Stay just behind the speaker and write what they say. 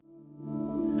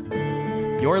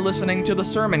You're listening to the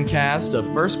sermon cast of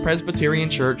First Presbyterian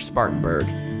Church, Spartanburg.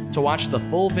 To watch the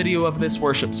full video of this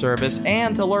worship service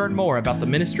and to learn more about the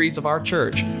ministries of our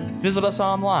church, visit us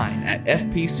online at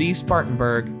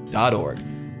fpcspartanburg.org.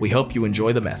 We hope you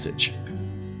enjoy the message.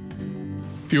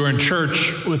 If you were in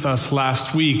church with us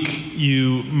last week,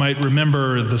 you might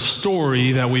remember the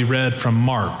story that we read from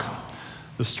Mark,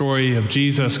 the story of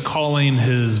Jesus calling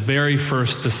his very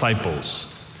first disciples.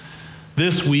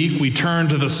 This week, we turn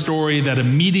to the story that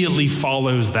immediately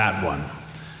follows that one.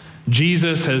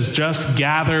 Jesus has just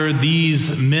gathered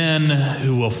these men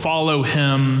who will follow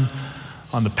him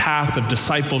on the path of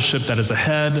discipleship that is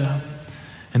ahead,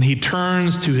 and he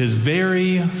turns to his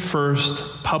very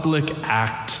first public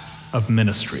act of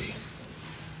ministry.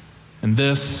 And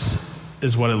this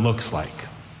is what it looks like.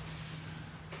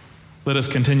 Let us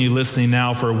continue listening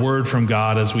now for a word from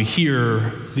God as we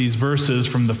hear these verses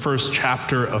from the first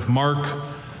chapter of Mark,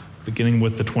 beginning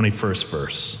with the 21st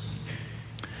verse.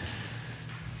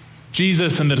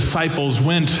 Jesus and the disciples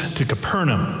went to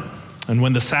Capernaum, and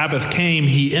when the Sabbath came,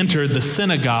 he entered the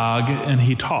synagogue and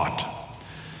he taught.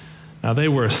 Now they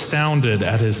were astounded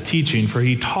at his teaching, for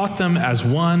he taught them as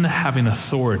one having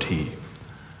authority,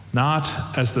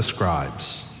 not as the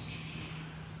scribes.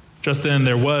 Just then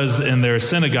there was in their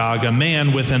synagogue a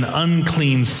man with an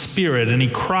unclean spirit, and he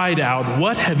cried out,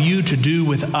 "What have you to do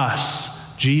with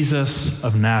us, Jesus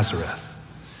of Nazareth?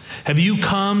 Have you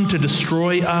come to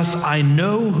destroy us? I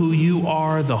know who you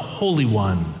are, the Holy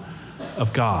One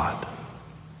of God."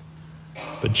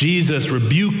 But Jesus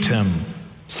rebuked him,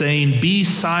 saying, "Be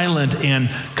silent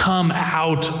and come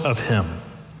out of him."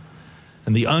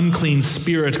 And the unclean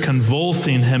spirit,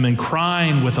 convulsing him and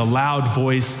crying with a loud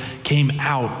voice, came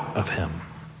out of him.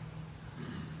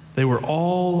 They were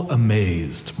all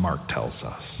amazed, Mark tells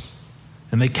us.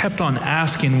 And they kept on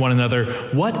asking one another,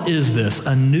 "What is this?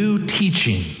 A new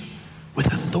teaching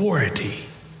with authority.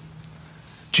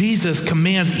 Jesus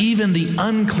commands even the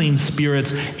unclean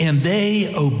spirits, and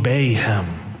they obey him."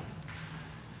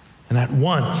 And at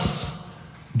once,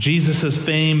 Jesus'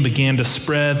 fame began to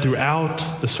spread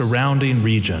throughout the surrounding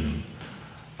region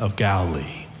of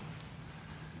Galilee.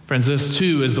 Friends, this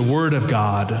too is the word of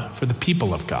God for the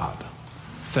people of God.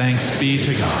 Thanks be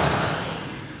to God.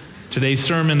 Today's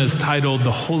sermon is titled,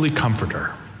 "The Holy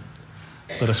Comforter."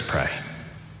 Let us pray.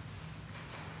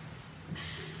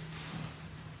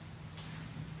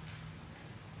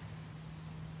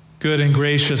 Good and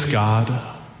gracious God,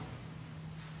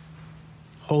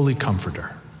 Holy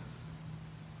Comforter,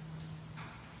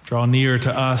 draw near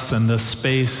to us in this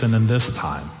space and in this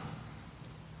time.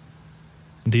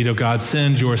 Indeed, O God,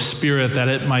 send your Spirit that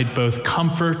it might both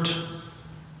comfort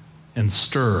and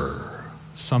stir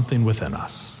something within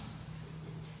us.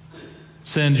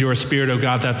 Send your Spirit, O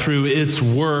God, that through its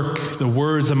work, the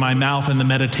words of my mouth and the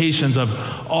meditations of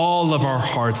all of our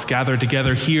hearts gathered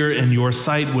together here in your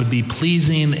sight would be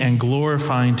pleasing and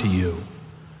glorifying to you.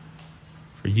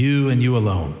 For you and you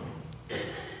alone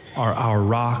are our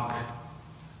rock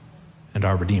and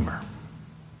our Redeemer.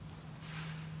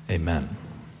 Amen.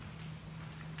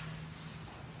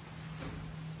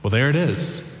 Well, there it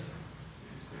is.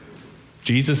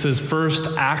 Jesus' first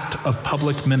act of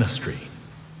public ministry,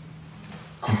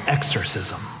 an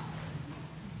exorcism,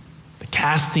 the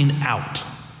casting out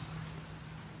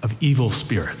of evil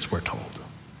spirits, we're told.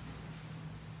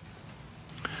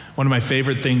 One of my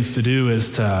favorite things to do is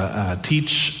to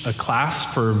teach a class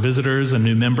for visitors and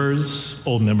new members.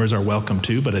 Old members are welcome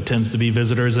too, but it tends to be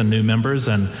visitors and new members.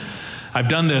 And I've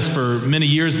done this for many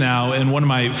years now, and one of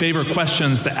my favorite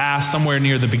questions to ask somewhere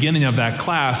near the beginning of that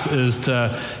class is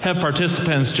to have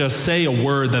participants just say a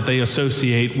word that they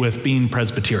associate with being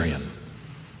Presbyterian.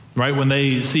 Right? When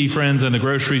they see friends in the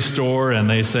grocery store and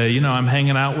they say, I'm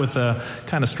hanging out with a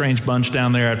kind of strange bunch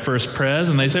down there at First Pres,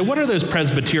 and they say, "What are those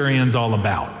Presbyterians all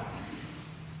about?"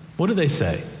 What do they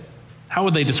say? How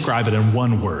would they describe it in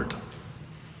one word?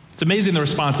 It's amazing the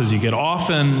responses you get.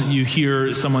 Often you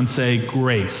hear someone say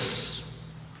grace.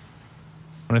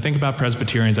 When I think about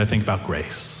Presbyterians, I think about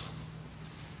grace.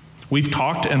 We've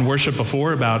talked and worshiped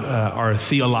before about our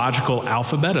theological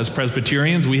alphabet. As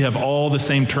Presbyterians, we have all the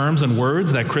same terms and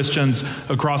words that Christians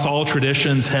across all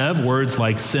traditions have, words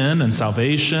like sin and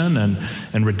salvation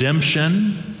and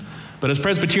redemption. But as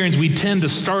Presbyterians, we tend to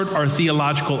start our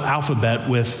theological alphabet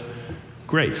with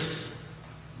grace.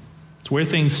 It's where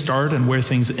things start and where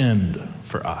things end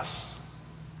for us.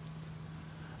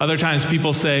 Other times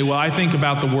people say, well, I think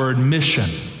about the word mission.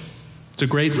 It's a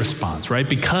great response, right?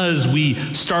 Because we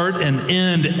start and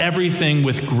end everything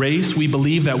with grace, we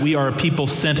believe that we are a people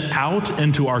sent out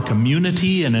into our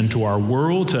community and into our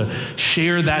world to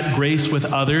share that grace with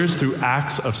others through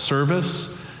acts of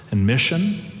service and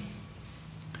mission.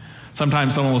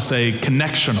 Sometimes someone will say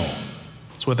connectional.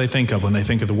 That's what they think of when they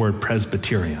think of the word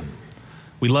Presbyterian.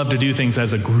 We love to do things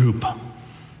as a group.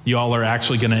 You all are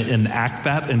actually going to enact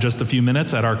that in just a few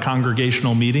minutes at our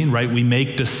congregational meeting, right? We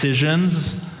make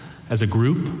decisions as a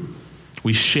group.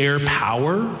 We share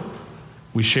power.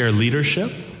 We share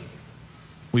leadership.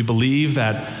 We believe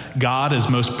that God is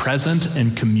most present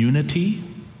in community.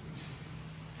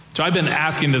 So I've been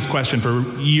asking this question for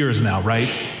years now, right?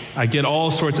 I get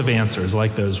all sorts of answers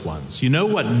like those ones. You know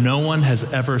what no one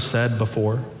has ever said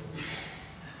before?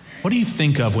 What do you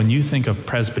think of when you think of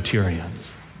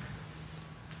Presbyterians?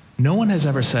 No one has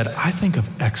ever said, I think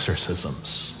of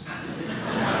exorcisms.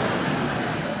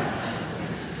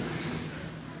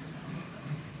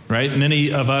 Right?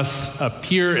 Many of us up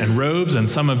here in robes, and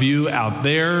some of you out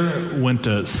there went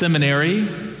to seminary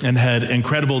and had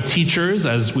incredible teachers,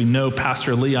 as we know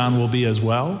Pastor Leon will be as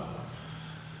well.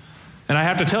 And I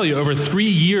have to tell you, over 3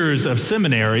 years of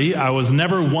seminary, I was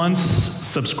never once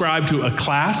subscribed to a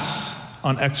class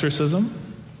on exorcism.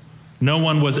 No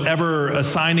one was ever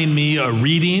assigning me a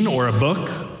reading or a book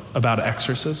about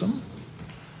exorcism.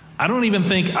 I don't even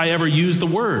think I ever used the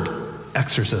word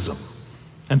exorcism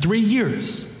in 3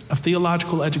 years of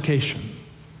theological education.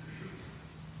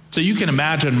 So you can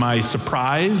imagine my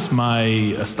surprise, my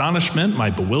astonishment, my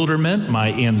bewilderment,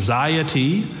 my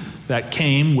anxiety that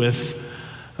came with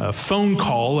a phone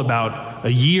call about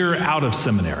a year out of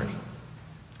seminary.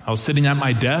 I was sitting at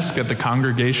my desk at the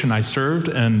congregation I served,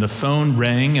 and the phone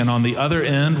rang, and on the other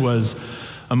end was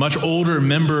a much older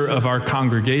member of our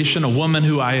congregation, a woman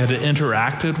who I had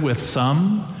interacted with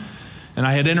some. And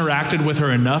I had interacted with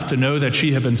her enough to know that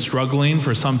she had been struggling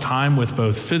for some time with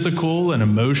both physical and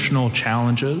emotional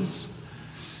challenges.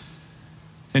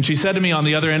 And she said to me on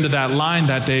the other end of that line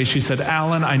that day, she said,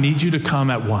 Alan, I need you to come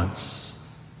at once.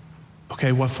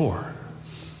 Okay, what for?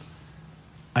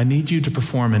 I need you to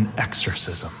perform an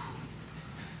exorcism.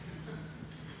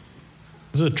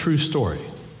 This is a true story.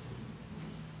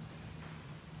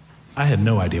 I had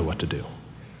no idea what to do.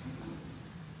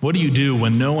 What do you do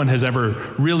when no one has ever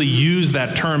really used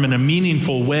that term in a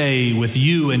meaningful way with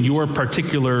you and your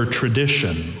particular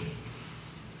tradition?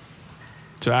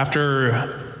 So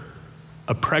after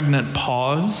a pregnant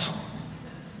pause,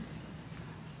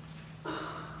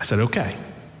 I said, okay,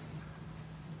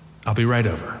 I'll be right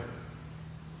over.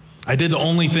 I did the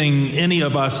only thing any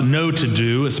of us know to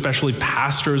do, especially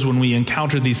pastors, when we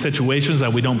encounter these situations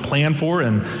that we don't plan for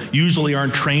and usually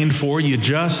aren't trained for. You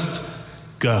just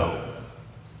go.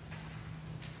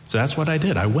 So that's what I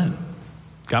did. I went.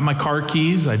 Got my car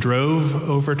keys. I drove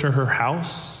over to her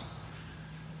house.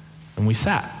 And we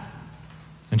sat.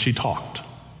 And she talked.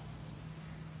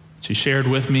 She shared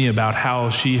with me about how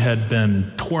she had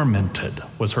been tormented,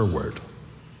 was her word,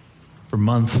 for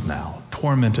months now.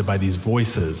 Tormented by these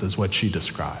voices is what she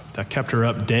described. That kept her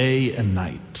up day and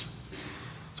night.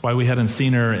 That's why we hadn't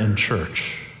seen her in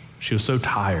church. She was so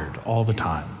tired all the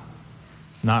time,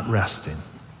 not resting,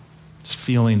 just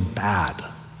feeling bad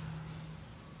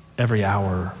every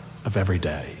hour of every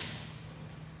day.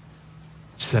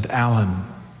 She said, Alan,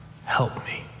 help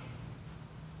me.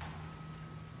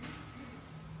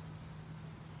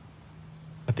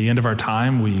 At the end of our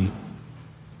time, we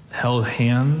held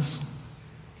hands,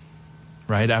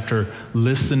 right? After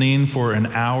listening for an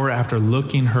hour, after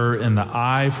looking her in the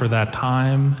eye for that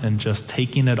time and just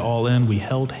taking it all in, we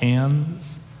held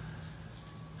hands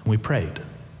and we prayed.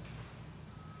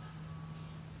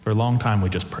 For a long time, we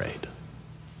just prayed.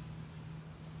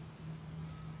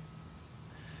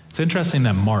 It's interesting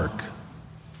that Mark,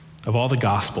 of all the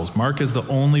Gospels, Mark is the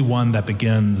only one that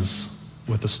begins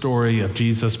with the story of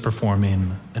Jesus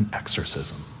performing an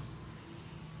exorcism.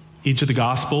 Each of the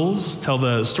Gospels tell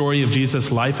the story of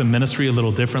Jesus' life and ministry a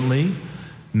little differently.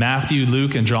 Matthew,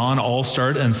 Luke, and John all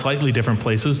start in slightly different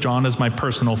places. John is my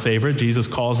personal favorite. Jesus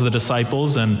calls the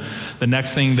disciples, and the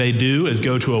next thing they do is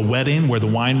go to a wedding where the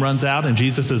wine runs out, and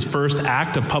Jesus' first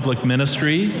act of public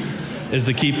ministry is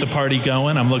to keep the party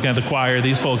going. I'm looking at the choir.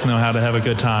 These folks know how to have a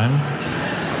good time.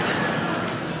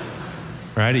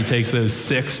 Right? He takes those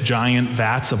 6 giant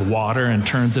vats of water and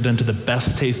turns it into the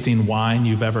best tasting wine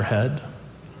you've ever had.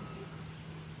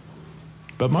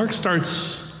 But Mark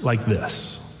starts like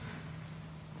this.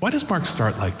 Why does Mark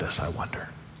start like this, I wonder?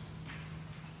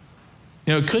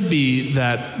 You know, it could be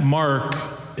that Mark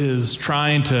is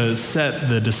trying to set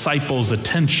the disciples'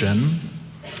 attention,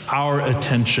 our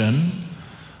attention,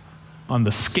 on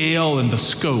the scale and the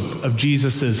scope of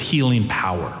Jesus' healing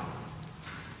power.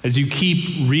 As you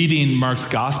keep reading Mark's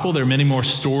gospel, there are many more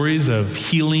stories of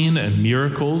healing and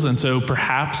miracles, and so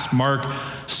perhaps Mark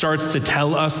starts to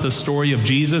tell us the story of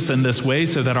Jesus in this way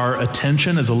so that our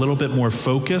attention is a little bit more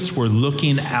focused. We're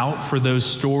looking out for those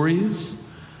stories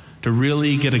to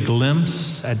really get a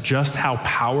glimpse at just how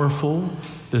powerful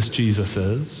this Jesus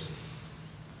is.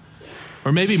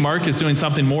 Or maybe Mark is doing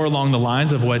something more along the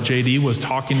lines of what JD was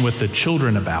talking with the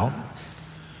children about,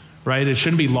 right? It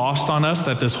shouldn't be lost on us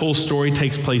that this whole story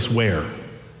takes place where?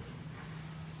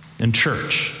 In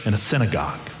church, in a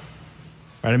synagogue,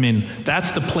 right? I mean,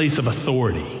 that's the place of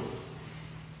authority.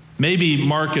 Maybe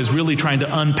Mark is really trying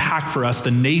to unpack for us the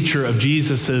nature of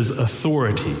Jesus'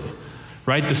 authority,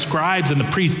 right? The scribes and the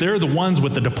priests, they're the ones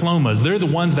with the diplomas. They're the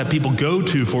ones that people go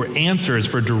to for answers,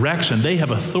 for direction. They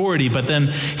have authority, but then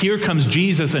here comes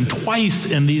Jesus, and twice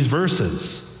in these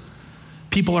verses,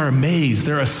 people are amazed.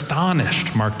 They're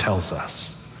astonished, Mark tells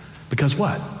us. Because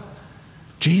what?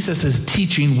 Jesus is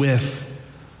teaching with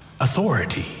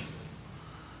authority.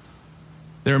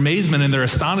 Their amazement and their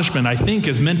astonishment, I think,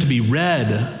 is meant to be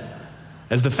read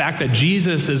as the fact that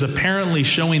Jesus is apparently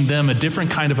showing them a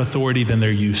different kind of authority than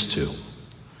they're used to.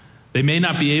 They may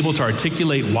not be able to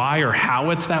articulate why or how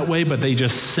it's that way, but they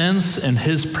just sense in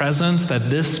his presence that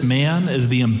this man is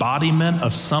the embodiment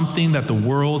of something that the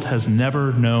world has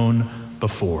never known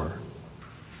before.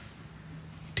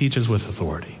 He teaches with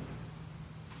authority.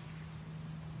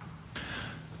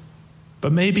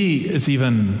 But maybe it's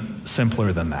even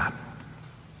simpler than that.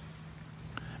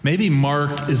 Maybe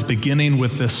Mark is beginning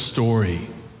with this story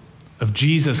of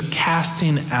Jesus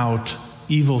casting out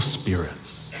evil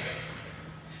spirits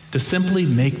to simply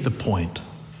make the point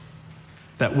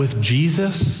that with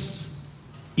Jesus,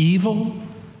 evil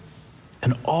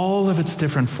in all of its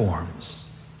different forms,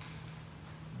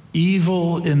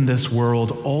 evil in this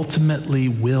world ultimately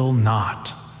will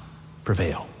not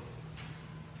prevail.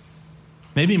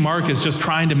 Maybe Mark is just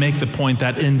trying to make the point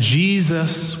that in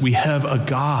Jesus we have a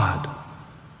God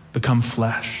become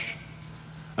flesh,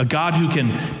 a God who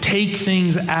can take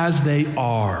things as they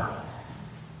are,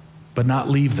 but not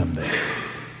leave them there.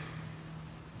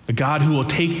 A God who will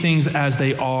take things as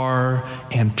they are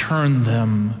and turn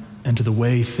them into the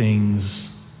way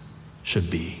things should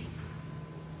be.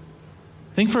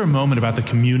 Think for a moment about the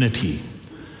community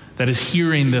that is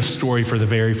hearing this story for the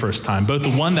very first time, both the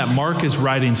one that Mark is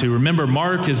writing to. Remember,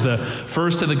 Mark is the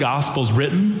first of the Gospels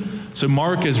written. So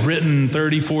Mark is written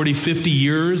 30, 40, 50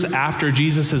 years after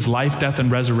Jesus' life, death,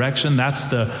 and resurrection. That's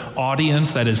the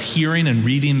audience that is hearing and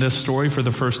reading this story for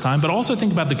the first time. But also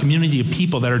think about the community of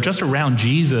people that are just around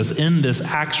Jesus in this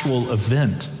actual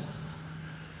event.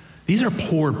 These are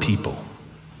poor people.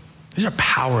 These are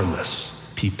powerless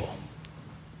people,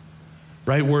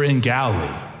 right? We're in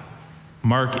Galilee.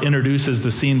 Mark introduces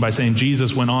the scene by saying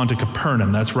Jesus went on to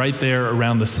Capernaum. That's right there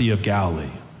around the Sea of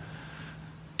Galilee.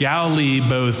 Galilee,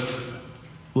 both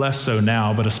less so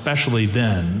now, but especially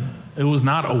then, it was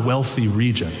not a wealthy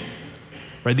region,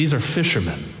 right? These are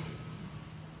fishermen,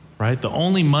 right? The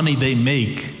only money they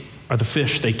make are the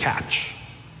fish they catch.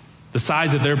 The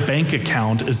size of their bank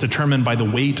account is determined by the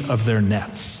weight of their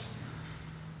nets.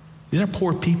 These are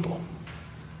poor people.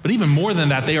 But even more than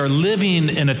that, they are living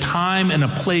in a time and a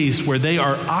place where they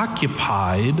are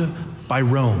occupied by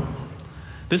Rome.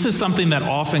 This is something that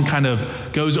often kind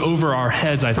of goes over our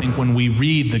heads, I think, when we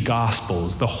read the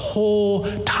Gospels. The whole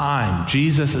time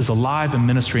Jesus is alive and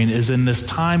ministering is in this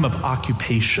time of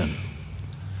occupation.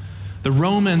 The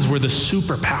Romans were the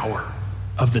superpower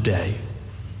of the day.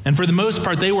 And for the most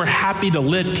part, they were happy to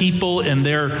let people in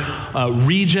their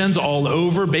regions all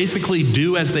over basically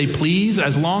do as they please,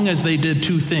 as long as they did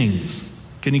two things.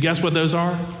 Can you guess what those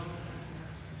are?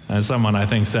 As someone, I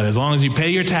think, said, as long as you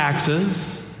pay your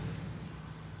taxes,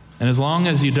 and as long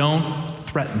as you don't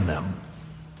threaten them,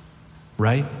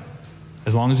 right?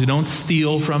 As long as you don't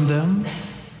steal from them,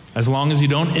 as long as you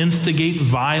don't instigate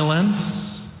violence,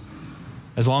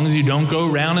 as long as you don't go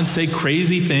around and say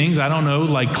crazy things, I don't know,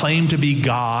 like claim to be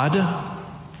God,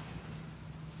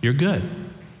 you're good.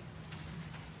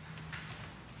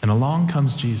 And along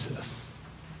comes Jesus,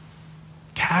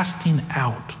 casting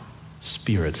out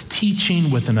spirits,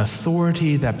 teaching with an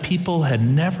authority that people had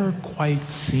never quite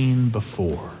seen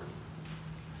before.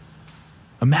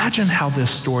 Imagine how this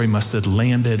story must have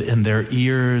landed in their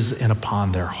ears and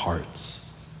upon their hearts.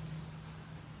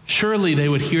 Surely they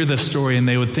would hear this story and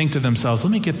they would think to themselves, let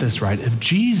me get this right. If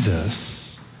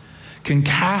Jesus can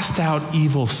cast out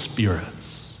evil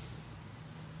spirits,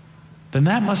 then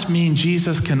that must mean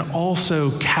Jesus can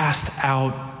also cast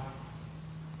out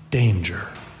danger.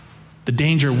 The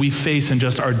danger we face in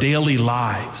just our daily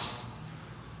lives.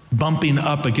 bumping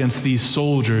up against these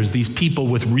soldiers, these people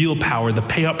with real power, the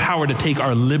power to take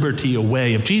our liberty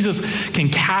away. If Jesus can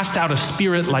cast out a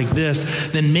spirit like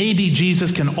this, then maybe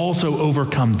Jesus can also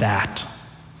overcome that.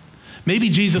 Maybe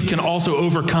Jesus can also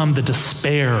overcome the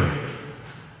despair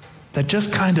that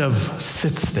just kind of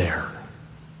sits there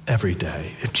every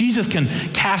day. If Jesus can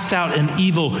cast out an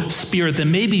evil spirit,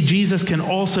 then maybe Jesus can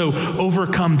also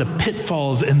overcome the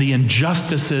pitfalls and the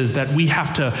injustices that we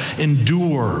have to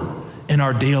endure in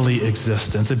our daily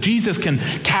existence. If Jesus can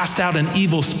cast out an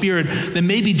evil spirit, then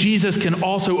maybe Jesus can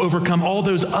also overcome all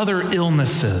those other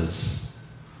illnesses,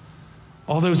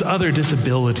 all those other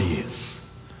disabilities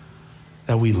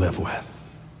that we live with.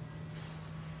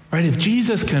 Right? If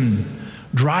Jesus can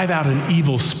drive out an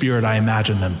evil spirit, I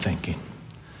imagine them thinking,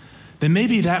 then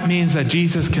maybe that means that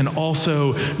Jesus can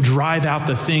also drive out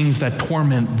the things that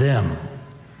torment them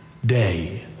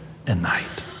day and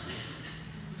night.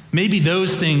 Maybe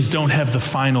those things don't have the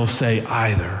final say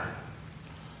either.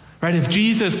 Right? If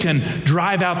Jesus can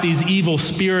drive out these evil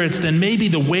spirits, then maybe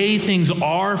the way things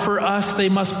are for us, they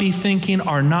must be thinking,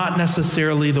 are not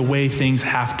necessarily the way things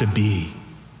have to be.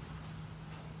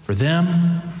 For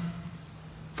them,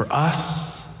 for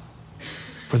us,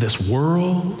 for this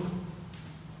world,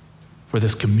 for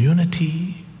this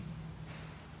community,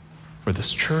 for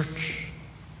this church.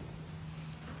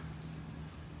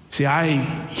 See, I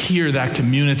hear that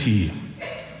community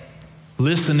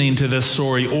listening to this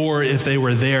story, or if they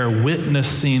were there,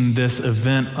 witnessing this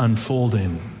event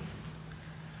unfolding,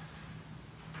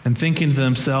 and thinking to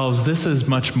themselves, this is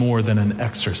much more than an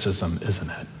exorcism, isn't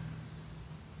it?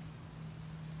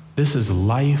 This is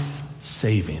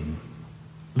life-saving,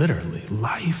 literally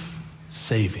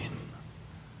life-saving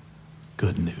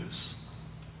good news.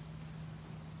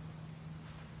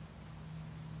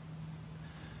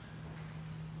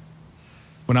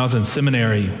 When I was in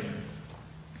seminary,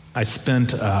 I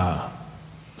spent a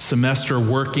semester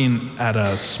working at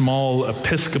a small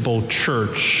Episcopal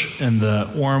church in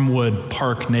the Ormwood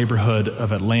Park neighborhood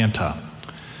of Atlanta.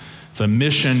 It's a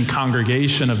mission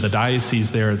congregation of the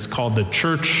diocese there. It's called the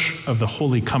Church of the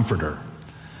Holy Comforter.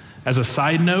 As a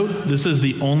side note, this is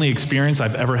the only experience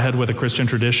I've ever had with a Christian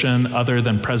tradition other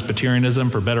than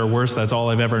Presbyterianism. For better or worse, that's all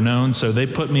I've ever known. So they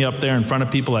put me up there in front of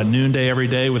people at noonday every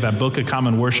day with that Book of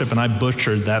Common Worship, and I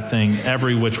butchered that thing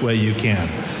every which way you can.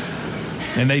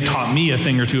 And they taught me a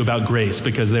thing or two about grace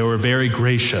because they were very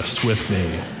gracious with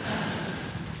me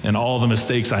and all the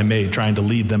mistakes I made trying to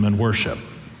lead them in worship.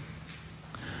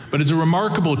 But it's a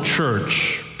remarkable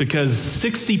church because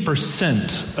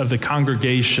 60% of the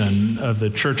congregation of the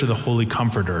Church of the Holy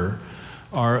Comforter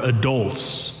are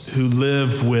adults who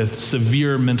live with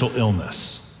severe mental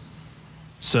illness.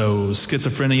 So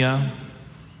schizophrenia,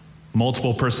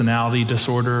 multiple personality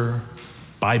disorder,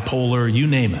 bipolar, you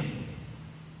name it,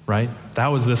 right? That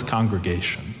was this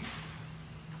congregation.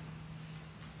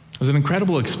 It was an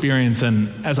incredible experience,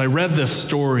 and as I read this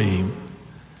story,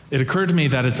 it occurred to me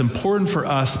that it's important for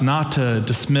us not to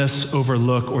dismiss,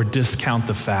 overlook, or discount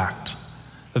the fact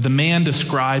that the man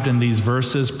described in these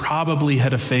verses probably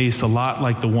had a face a lot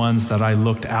like the ones that I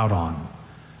looked out on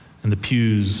in the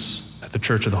pews at the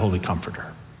Church of the Holy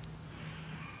Comforter.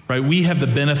 Right? We have the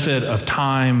benefit of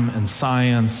time and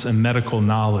science and medical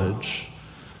knowledge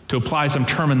to apply some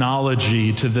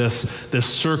terminology to this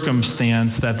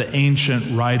circumstance that the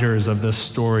ancient writers of this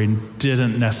story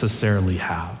didn't necessarily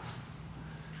have.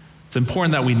 It's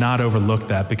important that we not overlook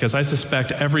that because I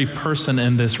suspect every person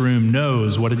in this room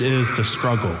knows what it is to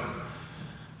struggle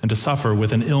and to suffer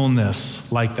with an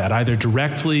illness like that, either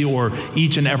directly or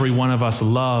each and every one of us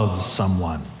loves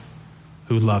someone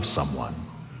who loves someone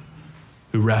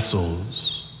who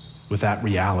wrestles with that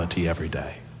reality every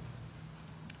day.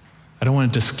 I don't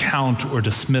want to discount or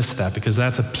dismiss that because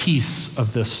that's a piece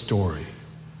of this story.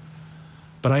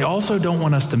 But I also don't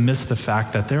want us to miss the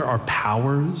fact that there are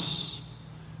powers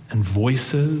and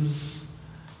voices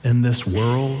in this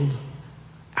world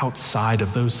outside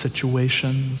of those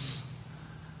situations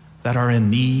that are in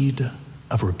need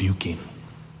of rebuking.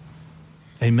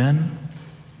 Amen?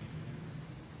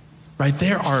 Right?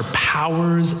 There are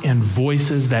powers and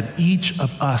voices that each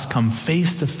of us come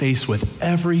face to face with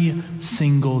every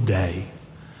single day.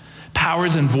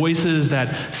 Powers and voices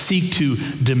that seek to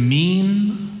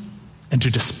demean and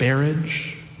to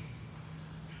disparage.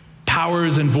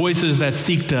 Powers and voices that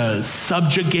seek to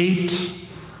subjugate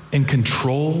and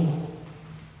control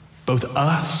both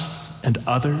us and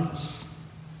others.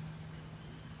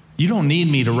 You don't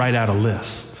need me to write out a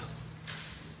list.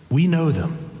 We know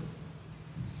them.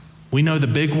 We know the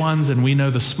big ones and we know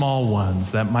the small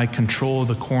ones that might control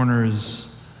the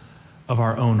corners of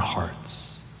our own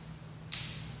hearts.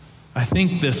 I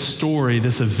think this story,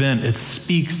 this event, it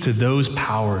speaks to those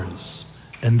powers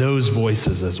and those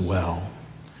voices as well.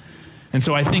 And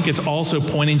so I think it's also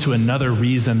pointing to another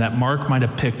reason that Mark might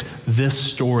have picked this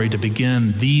story to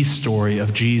begin the story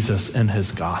of Jesus and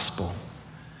his gospel.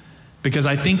 Because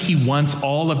I think he wants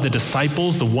all of the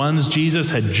disciples, the ones Jesus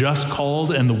had just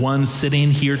called and the ones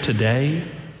sitting here today,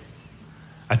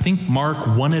 I think Mark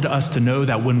wanted us to know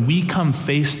that when we come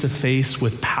face to face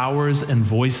with powers and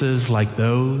voices like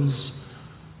those,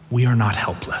 we are not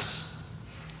helpless.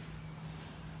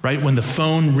 Right? When the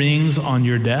phone rings on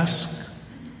your desk,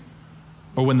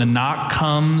 or when the knock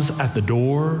comes at the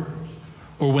door,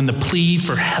 or when the plea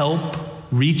for help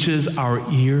reaches our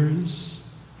ears,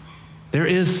 there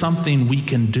is something we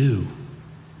can do.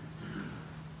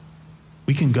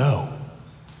 We can go.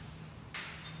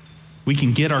 We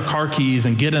can get our car keys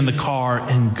and get in the car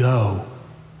and go.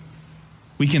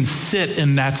 We can sit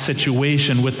in that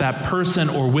situation with that person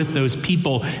or with those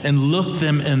people and look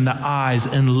them in the eyes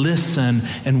and listen,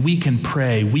 and we can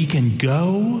pray. We can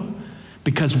go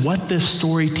because what this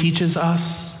story teaches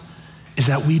us is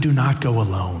that we do not go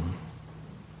alone.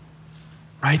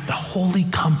 Right? The Holy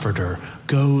Comforter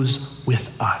goes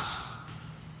with us.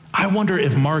 I wonder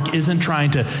if Mark isn't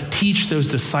trying to teach those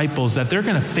disciples that they're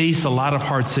going to face a lot of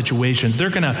hard situations. They're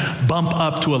going to bump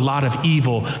up to a lot of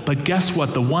evil. But guess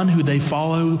what? The one who they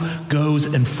follow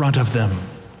goes in front of them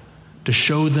to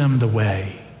show them the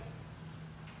way.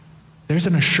 There's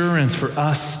an assurance for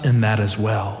us in that as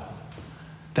well,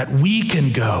 that we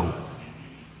can go,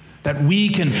 that we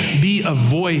can be a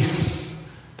voice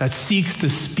that seeks to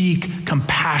speak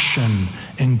compassion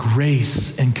and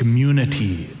grace and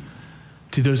community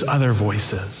to those other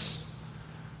voices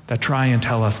that try and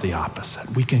tell us the opposite.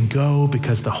 We can go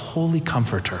because the Holy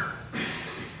Comforter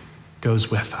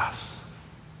goes with us.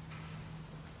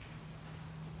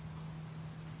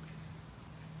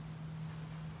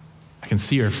 I can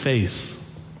see her face.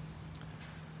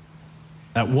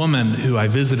 That woman who I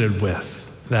visited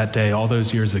with that day all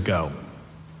those years ago,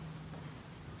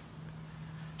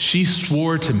 she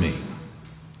swore to me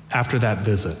after that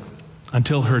visit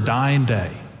until her dying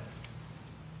day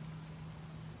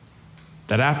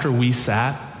that after we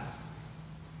sat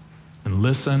and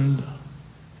listened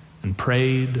and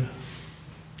prayed,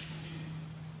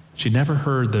 she never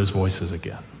heard those voices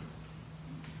again.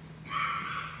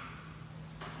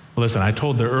 Listen, I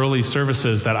told the early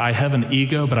services that I have an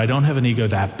ego, but I don't have an ego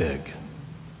that big.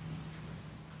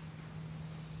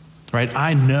 Right?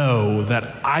 I know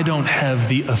that I don't have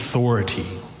the authority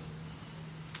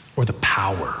or the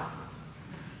power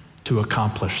to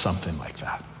accomplish something like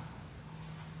that.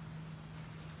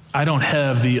 I don't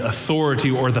have the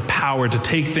authority or the power to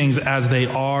take things as they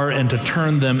are and to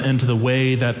turn them into the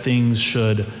way that things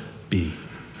should be.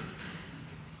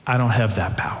 I don't have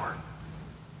that power.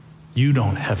 You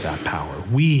don't have that power.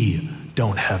 We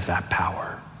don't have that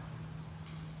power.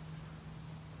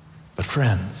 But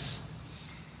friends,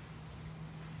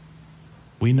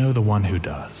 we know the one who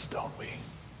does, don't we?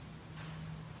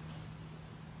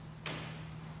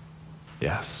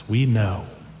 Yes, we know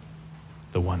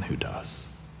the one who does.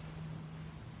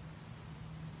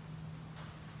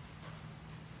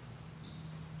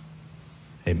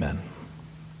 Amen.